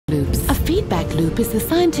loop is the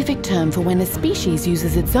scientific term for when a species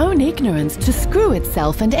uses its own ignorance to screw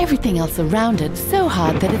itself and everything else around it so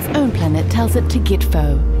hard that its own planet tells it to get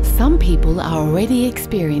fo. Some people are already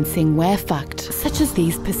experiencing we're fucked, such as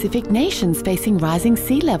these Pacific nations facing rising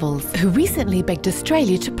sea levels, who recently begged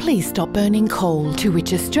Australia to please stop burning coal, to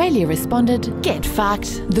which Australia responded, get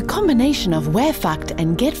fucked. The combination of we're fucked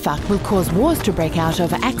and get fucked will cause wars to break out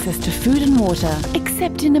over access to food and water,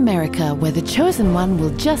 except in America, where the chosen one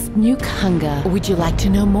will just nuke hunger. Would you like to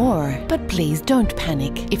know more? But please don't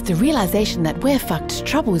panic. If the realization that we're fucked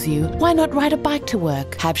troubles you, why not ride a bike to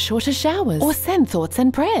work, have shorter showers, or send thoughts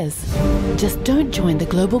and prayers? Just don't join the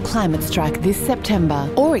global climate strike this September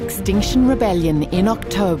or Extinction Rebellion in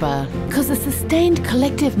October, because a sustained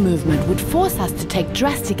collective movement would force us to take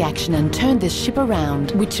drastic action and turn this ship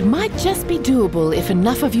around, which might just be doable if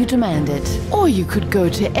enough of you demand it. Or you could go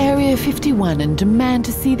to Area 51 and demand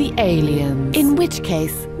to see the aliens, in which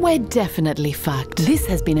case we're definitely fucked. This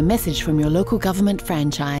has been a message from your local government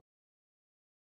franchise.